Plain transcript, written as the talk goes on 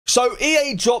So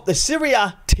EA dropped the Serie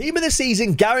A Team of the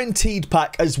Season Guaranteed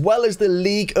Pack as well as the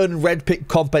League and Red Pick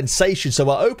Compensation. So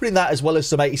we're opening that as well as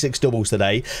some 86 doubles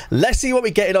today. Let's see what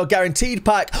we get in our Guaranteed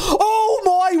Pack. Oh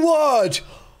my word!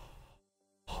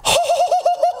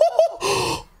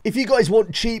 If you guys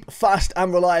want cheap, fast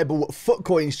and reliable foot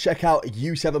coins, check out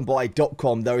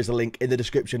u7buy.com. There is a link in the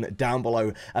description down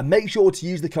below. And make sure to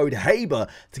use the code HABER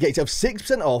to get yourself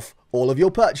 6% off all of your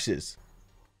purchases.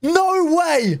 No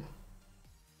way!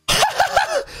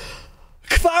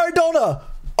 Maradona!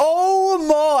 Oh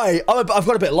my! I've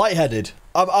got a bit lightheaded.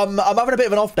 I'm having a bit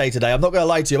of an off day today. I'm not going to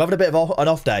lie to you. I'm having a bit of an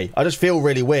off day. I just feel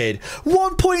really weird.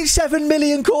 1.7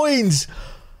 million coins!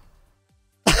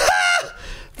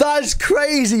 That's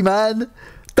crazy, man.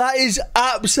 That is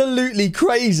absolutely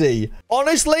crazy.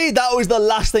 Honestly, that was the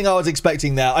last thing I was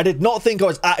expecting there. I did not think I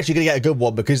was actually going to get a good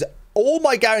one because all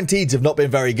my guaranteeds have not been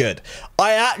very good.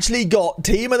 I actually got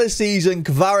Team of the Season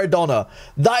Maradona.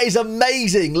 That is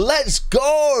amazing. Let's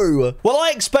go. Well,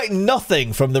 I expect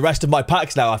nothing from the rest of my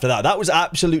packs now after that. That was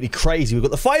absolutely crazy. We've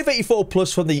got the 584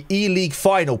 plus from the E-League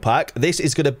final pack. This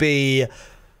is going to be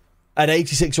an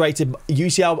 86 rated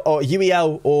UCL or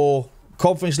UEL or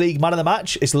Conference League man of the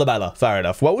match. It's Lamella. Fair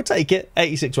enough. Well, we'll take it.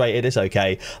 86 rated. It's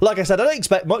okay. Like I said, I don't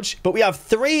expect much, but we have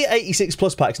 3 86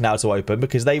 plus packs now to open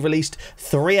because they released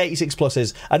 3 86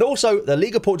 pluses and also the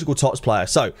Ligue of Portugal Tots player.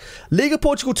 So, Ligue of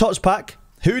Portugal Tots pack.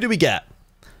 Who do we get?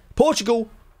 Portugal,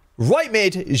 right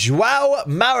mid, João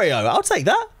Mario. I'll take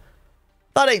that.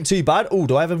 That ain't too bad. Oh,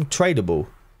 do I have him tradable?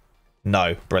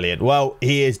 No. Brilliant. Well,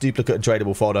 he is duplicate and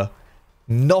tradable fodder.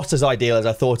 Not as ideal as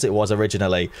I thought it was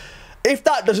originally. If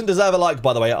that doesn't deserve a like,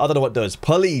 by the way, I don't know what does.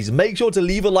 Please make sure to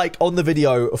leave a like on the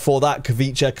video for that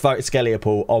Kvaratskhelia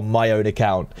pull on my own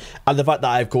account. And the fact that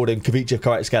I've called him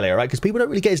Kvaratskhelia, right? Because people don't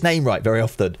really get his name right very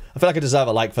often. I feel like I deserve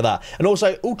a like for that. And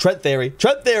also, oh, Trent Theory.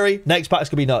 Trent Theory. Next pack's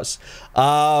going to be nuts.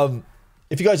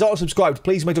 If you guys aren't subscribed,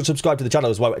 please make sure to subscribe to the channel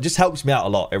as well. It just helps me out a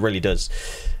lot. It really does.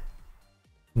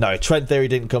 No, Trent Theory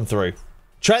didn't come through.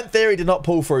 Trent Theory did not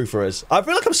pull through for us. I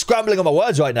feel like I'm scrambling on my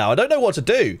words right now. I don't know what to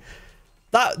do.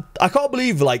 I can't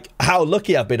believe like how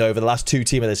lucky I've been over the last 2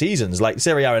 Team of the Seasons, like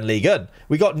Serie A and Ligue.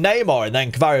 We got Neymar and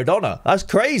then Maradona. That's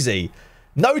crazy.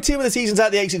 No Team of the Seasons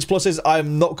at the 86 pluses.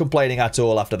 I'm not complaining at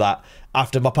all after that.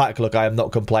 After my pack look, I am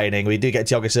not complaining. We do get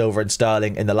Thiago Silva and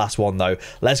Sterling in the last one though.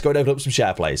 Let's go and open up some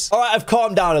share plays. All right, I've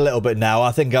calmed down a little bit now.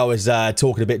 I think I was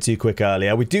talking a bit too quick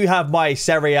earlier. We do have my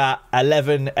Serie A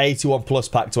 1181 plus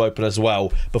pack to open as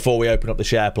well before we open up the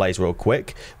share plays real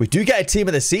quick. We do get a Team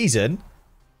of the Season.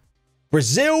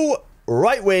 Brazil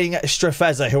right wing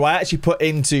Strefeza, who I actually put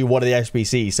into one of the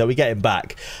SBCs, so we get him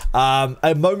back.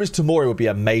 A Moments Tomori would be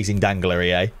amazing dangler,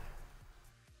 eh?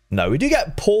 No, we do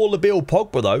get Paul Labille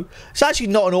Pogba, though. It's actually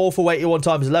not an awful 81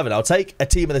 times 11. I'll take a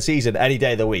Team of the Season any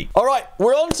day of the week. All right,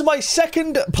 we're on to my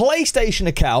second PlayStation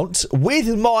account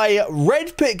with my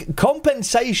Red Pick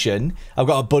Compensation. I've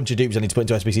got a bunch of dupes I need to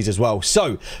put into SBCs as well.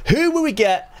 So, who will we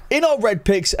get in our Red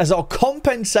Picks as our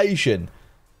compensation?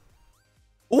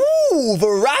 Ooh,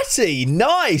 Verratti.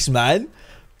 Nice, man.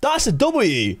 That's a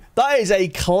W. That is a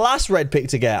class red pick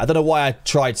to get. I don't know why I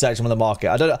tried searching on the market.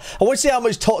 I don't know. I want to see how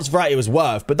much Tots Verratti was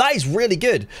worth, but that is really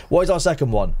good. What is our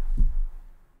second one?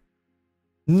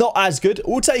 Not as good.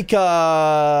 We'll take,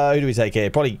 who do we take here?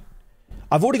 Probably,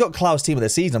 I've already got Klaus Team of the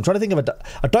Season. I'm trying to think of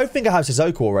I don't think I have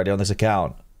Sissoko already on this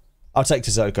account. I'll take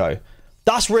Sissoko.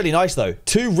 That's really nice, though.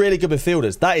 2 really good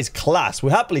midfielders. That is class.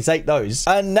 We'll happily take those.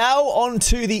 And now on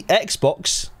to the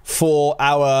Xbox for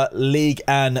our League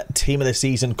and Team of the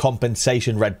Season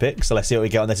compensation red pick. So let's see what we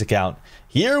get on this account.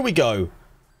 Here we go.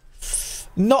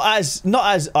 Not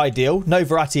as ideal. No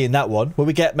Verratti in that one. Will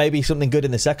we get maybe something good in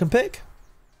the second pick?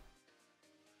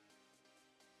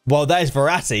 Well, there's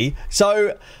Verratti.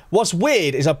 So what's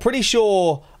weird is I'm pretty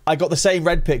sure I got the same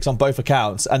red picks on both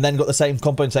accounts and then got the same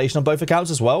compensation on both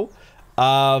accounts as well.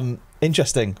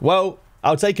 Interesting. Well,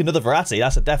 I'll take another Verratti.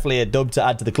 That's definitely a dub to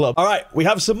add to the club. All right, we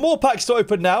have some more packs to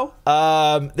open now.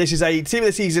 This is a Team of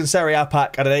the Season Serie A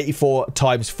pack and an 84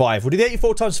 times 5. We'll do the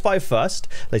 84 times 5 first.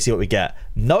 Let's see what we get.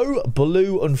 No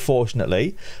blue,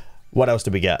 unfortunately. What else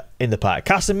did we get in the pack?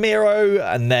 Casemiro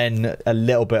and then a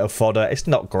little bit of fodder. It's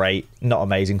not great. Not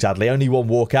amazing, sadly. Only 1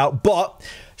 walkout. But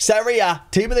Serie A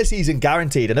Team of the Season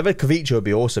guaranteed. Another Kavicha would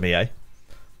be awesome, eh?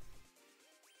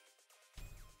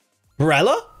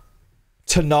 Barella?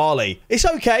 Tonali. It's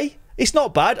okay. It's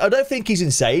not bad. I don't think he's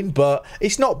insane, but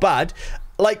it's not bad.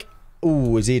 Like,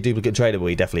 ooh, is he a duplicate tradable?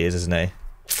 He definitely is, isn't he?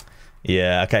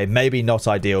 Yeah, okay. Maybe not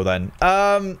ideal then.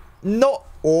 Not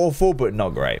awful, but not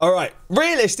great. All right.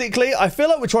 Realistically, I feel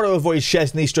like we're trying to avoid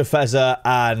Szczesny, Strefeza,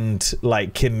 and,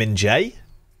 like, Kim Min-jae.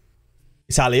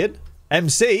 Italian.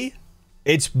 MC.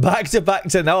 It's back-to-back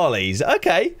Tonales.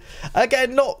 Okay.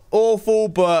 Again, not awful,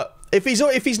 but if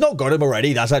he's not got him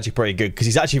already, that's actually pretty good because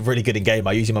he's actually really good in game.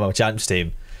 I use him on my champs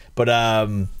team. But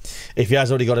if he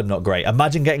has already got him, not great.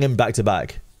 Imagine getting him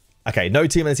back-to-back. Okay, no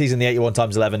team in the season, the 81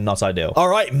 times 11, not ideal. All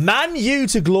right, Man U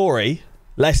to glory.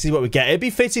 Let's see what we get. It'd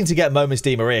be fitting to get Moments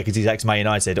Di Maria because he's ex-Man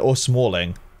United, or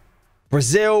Smalling.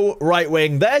 Brazil, right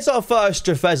wing. There's our first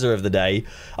Strefeza of the day.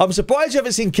 I'm surprised you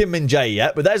haven't seen Kim Min-jae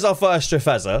yet, but there's our first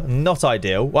Strefeza. Not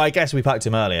ideal. Well, I guess we packed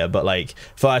him earlier, but like,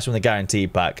 first from the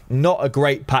guaranteed pack. Not a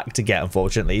great pack to get,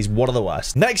 unfortunately. He's one of the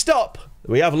worst. Next up,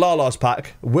 we have Lala's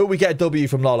pack. Will we get a W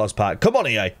from Lala's pack? Come on,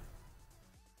 EA.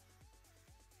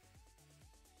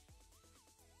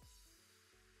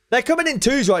 They're coming in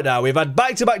twos right now. We've had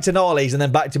back-to-back Tonales and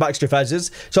then back-to-back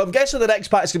Strefezas. So I'm guessing the next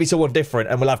pack's going to be someone different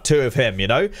and we'll have two of him, you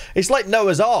know? It's like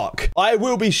Noah's Ark. I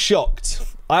will be shocked.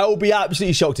 I will be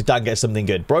absolutely shocked if Dan gets something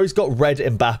good. Bro's got red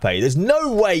Mbappe. There's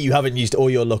no way you haven't used all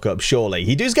your lookups, surely.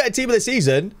 He does get a team of the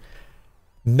season.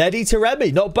 Mehdi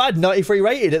Taremi. Not bad. 93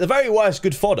 rated. At the very worst,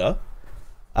 good fodder.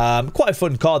 Quite a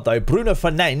fun card though. Bruno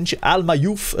Fernandes, Al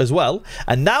Mayouf as well.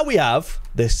 And now we have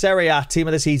the Serie A Team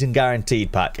of the Season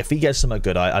guaranteed pack. If he gets something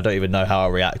good, I don't even know how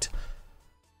I'll react.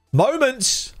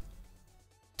 Moments.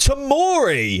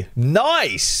 Tomori.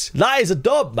 Nice. That is a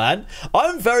dub, man.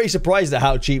 I'm very surprised at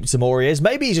how cheap Tomori is.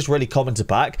 Maybe he's just really common to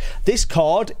pack. This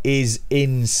card is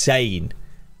insane.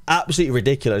 Absolutely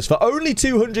ridiculous. For only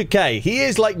 200k, he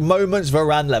is like Moments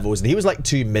Varane levels. And he was like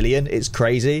 2 million. It's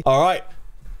crazy. All right.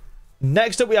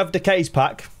 Next up, we have Decay's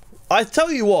pack. I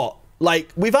tell you what, like,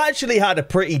 we've actually had a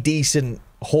pretty decent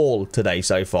haul today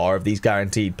so far of these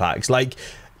guaranteed packs. Like,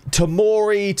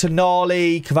 Tomori,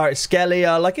 Tonali,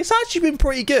 Kvaratskhelia, like, it's actually been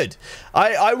pretty good.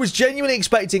 I was genuinely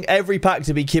expecting every pack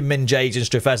to be Kim Min-jae and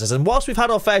Strefezas. And whilst we've had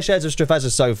our fair shares of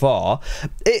Strefezas so far,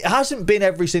 it hasn't been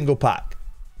every single pack,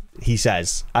 he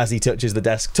says, as he touches the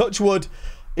desk. Touch wood.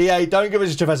 EA, don't give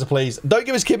us a Strefeza, please. Don't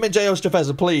give us Kim Min-jae or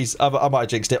Strefeza, please. I might have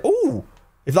jinxed it. Ooh.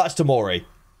 If that's Tomori.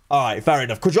 All right, fair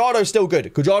enough. Cuadrado's still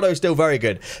good. Cuadrado's still very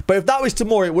good. But if that was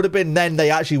Tomori, it would have been then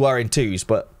they actually were in twos.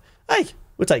 But, hey,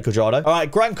 we'll take Cuadrado. All right,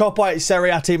 Grand Copa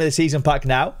Serie A Team of the Season pack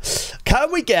now.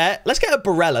 Can we get... Let's get a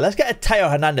Barella. Let's get a Teo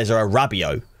Hernandez or a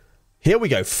Rabiot. Here we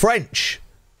go. French.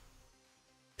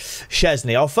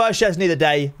 Chesney. Our first Chesney of the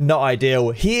day. Not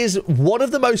ideal. He is one of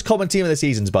the most common Team of the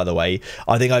Seasons, by the way,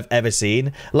 I think I've ever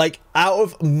seen. Like, out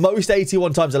of most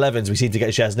 81 times 11s, we seem to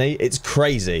get Chesney. It's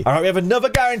crazy. All right, we have another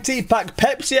guaranteed pack.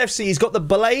 Pepsi FC. He's got the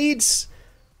Blades.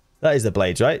 That is the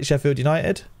Blades, right? Sheffield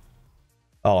United.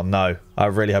 Oh, no. I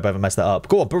really hope I haven't messed that up.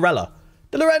 Go on, Barella.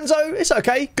 De Lorenzo. It's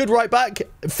okay. Good right back.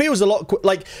 It feels a lot...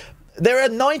 Like... There are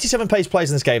 97 pace players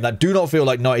in this game that do not feel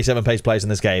like 97 pace players in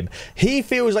this game. He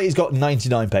feels like he's got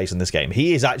 99 pace in this game.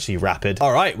 He is actually rapid.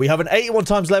 All right, we have an 81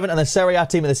 times 11 and a Serie A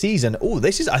Team of the Season. Oh,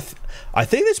 this is... I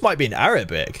think this might be in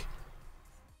Arabic.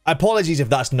 Apologies if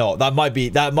that's not. That might be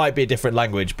a different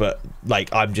language, but like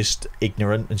I'm just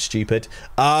ignorant and stupid.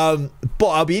 But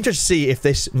I'll be interested to see if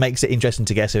this makes it interesting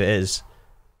to guess who it is.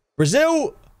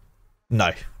 Brazil?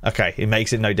 No. Okay, it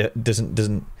makes it no...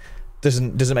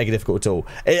 Doesn't make it difficult at all.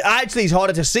 It actually is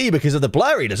harder to see because of the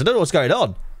blurriness. I don't know what's going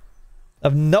on. I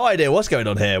have no idea what's going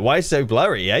on here. Why is it so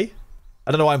blurry, eh?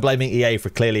 I don't know why I'm blaming EA for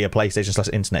clearly a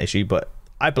PlayStation/internet issue, but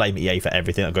I blame EA for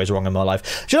everything that goes wrong in my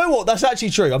life. Do you know what? That's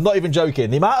actually true. I'm not even joking.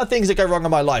 The amount of things that go wrong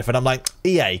in my life, and I'm like,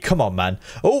 EA, come on, man.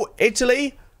 Oh,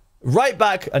 Italy. Right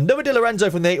back. Another Di Lorenzo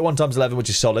from the 81 times 11,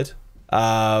 which is solid.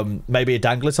 Maybe a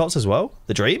Dangler Tots as well.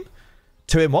 The dream.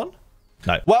 2 in 1.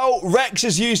 No. Well, Rex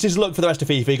has used his luck for the rest of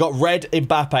FIFA. He got red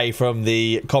Mbappe from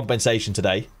the compensation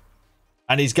today.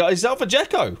 And he's got himself a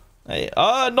Dzeko. Hey,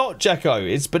 not Dzeko.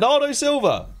 It's Bernardo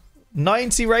Silva.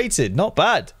 90 rated. Not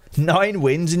bad. 9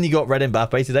 wins and you got red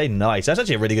Mbappe today. Nice. That's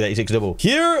actually a really good 86 double.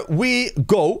 Here we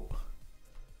go.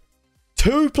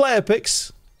 2 player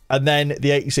picks. And then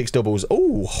the 86 doubles.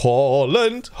 Oh,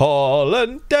 Holland.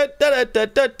 Holland. Da, da, da,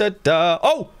 da, da, da.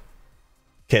 Oh.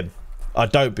 Kim.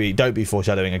 Don't be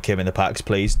foreshadowing a Kim in the packs,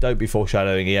 please. Don't be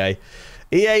foreshadowing EA.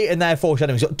 EA and their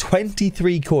foreshadowing has got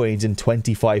 23 coins and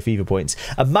 25 FIFA points.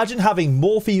 Imagine having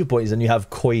more FIFA points than you have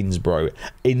coins, bro,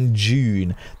 in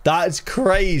June. That's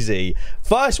crazy.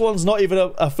 First one's not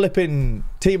even a flipping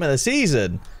Team of the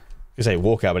Season. I say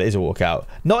walkout, but it is a walkout.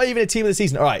 Not even a Team of the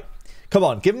Season. All right, come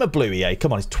on, give him a blue, EA.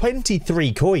 Come on, it's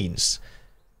 23 coins.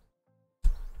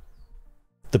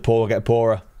 The poor get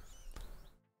poorer.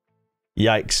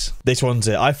 Yikes. This one's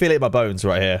it. I feel it in my bones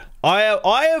right here.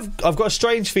 I've got a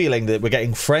strange feeling that we're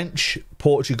getting French,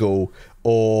 Portugal,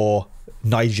 or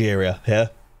Nigeria here.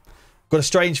 Got a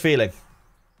strange feeling.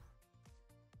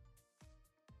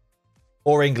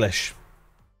 Or English.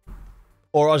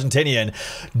 or Argentinian.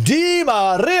 Di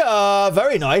Maria.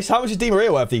 Very nice. How much is Di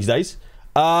Maria worth these days?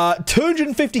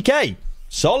 250k.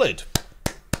 Solid.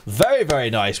 Very, very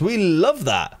nice. We love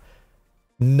that.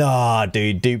 Nah,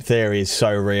 dude. Dupe theory is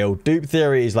so real. Dupe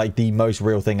theory is like the most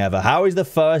real thing ever. How is the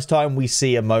first time we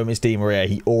see a Moment's Di Maria,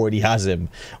 he already has him?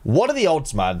 What are the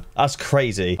odds, man? That's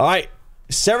crazy. All right.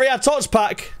 Serie A Tots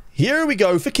pack. Here we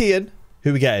go for Kian.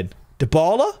 Who we getting?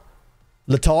 Dybala?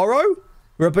 Lautaro?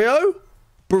 Rabiot?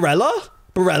 Barella?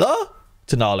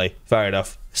 Tonali. Fair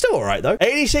enough. Still all right, though.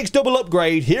 86 double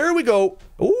upgrade. Here we go.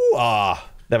 Ooh,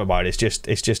 never mind. It's just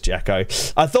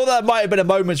Dzeko. I thought that might have been a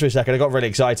moment for a second. I got really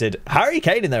excited. Harry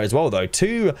Kane in there as well, though.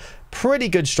 Two pretty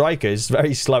good strikers.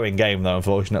 Very slow in game, though,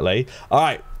 unfortunately. All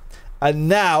right. And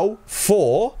now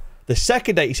for the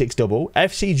second 86 double.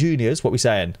 FC Juniors. What we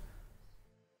saying?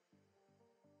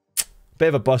 Bit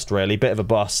of a bust, really. Bit of a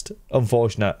bust.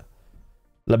 Unfortunate.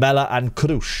 Lamela and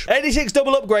Krush. 86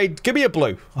 double upgrade. Give me a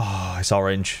blue. Oh, it's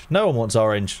orange. No one wants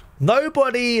orange.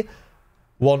 Nobody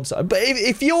wants... But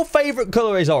if your favourite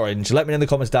colour is orange, let me know in the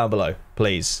comments down below,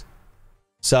 please.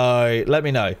 So, let me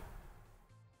know.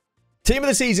 Team of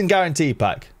the Season guarantee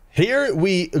pack. Here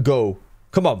we go.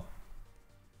 Come on.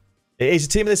 It is a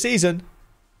Team of the Season.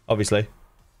 Obviously.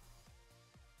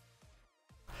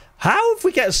 How have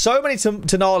we get so many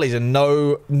Tonalis and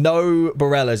no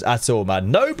Barellas at all, man?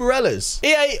 No Barellas.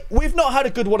 EA, we've not had a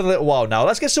good one in a little while now.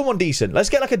 Let's get someone decent. Let's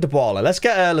get like a Dybala. Let's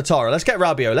get Lautaro. Let's get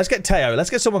Rabiot. Let's get Teo.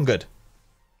 Let's get someone good.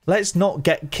 Let's not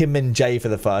get Kim Min-jae for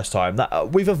the first time.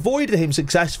 We've avoided him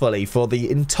successfully for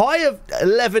the entire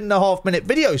 11.5-minute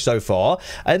video so far.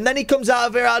 And then he comes out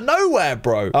of here out of nowhere,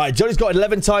 bro. All right, Johnny's got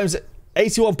 11 times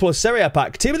 81 plus Serie A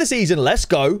pack. Team of the Season. Let's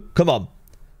go. Come on.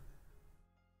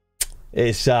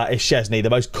 It's Szczesny, the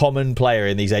most common player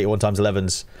in these 81 times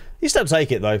 11s. You still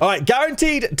take it, though. All right,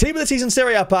 guaranteed Team of the Season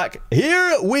Serie A pack.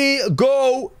 Here we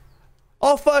go.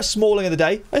 Our first Smalling of the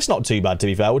day. It's not too bad, to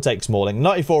be fair. We'll take Smalling.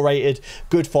 94 rated.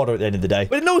 Good fodder at the end of the day.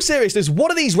 But in all seriousness,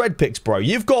 what are these red picks, bro?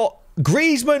 You've got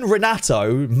Griezmann,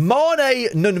 Renato, Mane,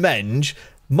 Nunmenge,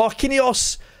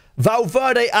 Marquinhos,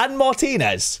 Valverde, and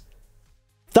Martinez.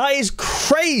 That is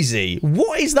crazy.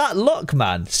 What is that luck,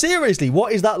 man? Seriously,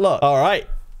 what is that luck? All right.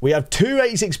 We have two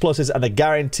 86 pluses and the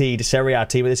guaranteed Serie A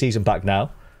Team of the Season pack now.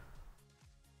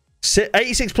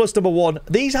 86 plus number 1.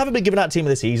 These haven't been given out Team of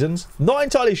the Seasons. Not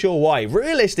entirely sure why.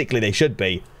 Realistically, they should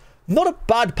be. Not a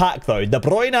bad pack, though. De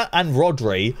Bruyne and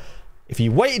Rodri. If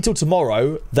you wait until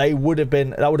tomorrow, that would have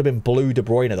been blue De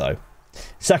Bruyne, though.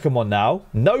 Second one now.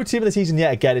 No Team of the Season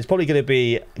yet again. It's probably going to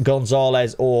be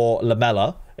Gonzalez or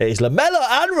Lamela. It is Lamela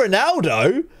and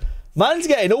Ronaldo. Man's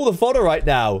getting all the fodder right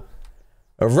now.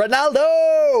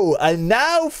 Ronaldo! And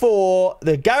now for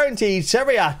the guaranteed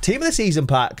Serie A Team of the Season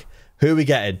pack. Who are we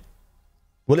getting?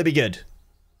 Will it be good?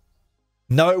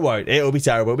 No, it won't. It'll be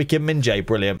terrible. It'll be Kim Min-jae.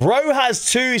 Brilliant. Bro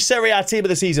has two Serie A Team of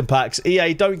the Season packs.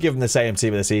 EA, don't give him the same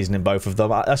Team of the Season in both of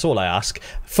them. That's all I ask.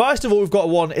 First of all, we've got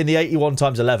one in the 81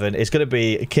 times 11. It's going to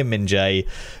be Kim Min-jae.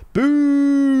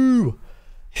 Boo!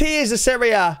 He is a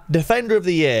Serie A Defender of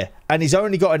the Year, and he's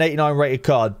only got an 89 rated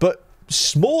card. But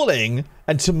Smalling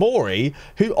and Tomori,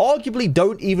 who arguably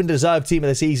don't even deserve Team of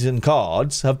the Season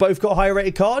cards, have both got higher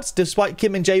rated cards, despite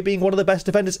Kim Min-jae being one of the best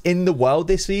defenders in the world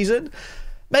this season.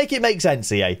 Make it make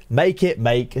sense, EA. Make it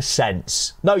make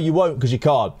sense. No, you won't, because you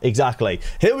can't. Exactly.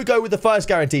 Here we go with the first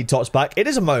guaranteed Tots pack. It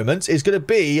is a moment. It's going to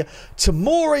be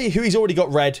Tomori, who he's already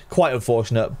got red. Quite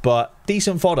unfortunate, but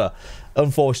decent fodder.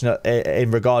 Unfortunate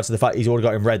in regards to the fact he's already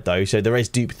got him red, though, so there is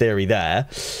dupe theory there.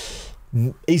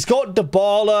 He's got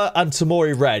Dybala and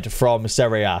Tomori red from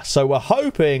Serie A. So we're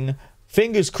hoping,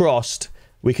 fingers crossed,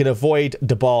 we can avoid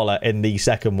Dybala in the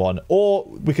second one. Or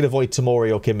we can avoid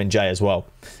Tomori or Kim Min-jae as well.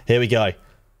 Here we go.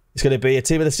 It's going to be a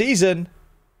Team of the Season.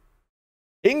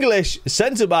 English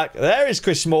centre-back. There is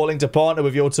Chris Smalling to partner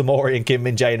with your Tomori and Kim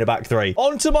Min-jae in the back three.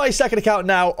 On to my second account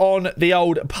now on the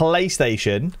old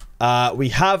PlayStation. We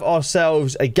have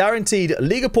ourselves a guaranteed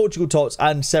Liga Portugal Tots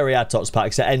and Serie A Tots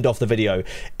packs to end off the video.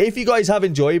 If you guys have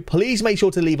enjoyed, please make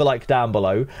sure to leave a like down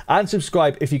below and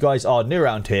subscribe if you guys are new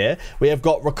around here. We have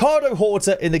got Ricardo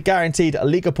Horta in the guaranteed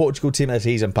Liga Portugal Team of the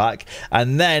Season pack,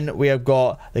 and then we have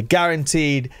got the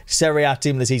guaranteed Serie A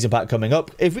Team of the Season pack coming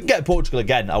up. If we can get Portugal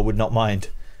again, I would not mind.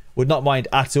 Would not mind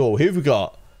at all. Who have we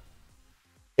got?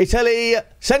 Italy,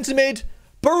 centre mid,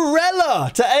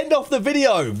 Barella to end off the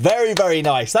video. Very, very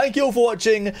nice. Thank you all for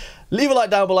watching. Leave a like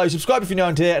down below. Subscribe if you're new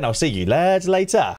around here, and I'll see you lads later.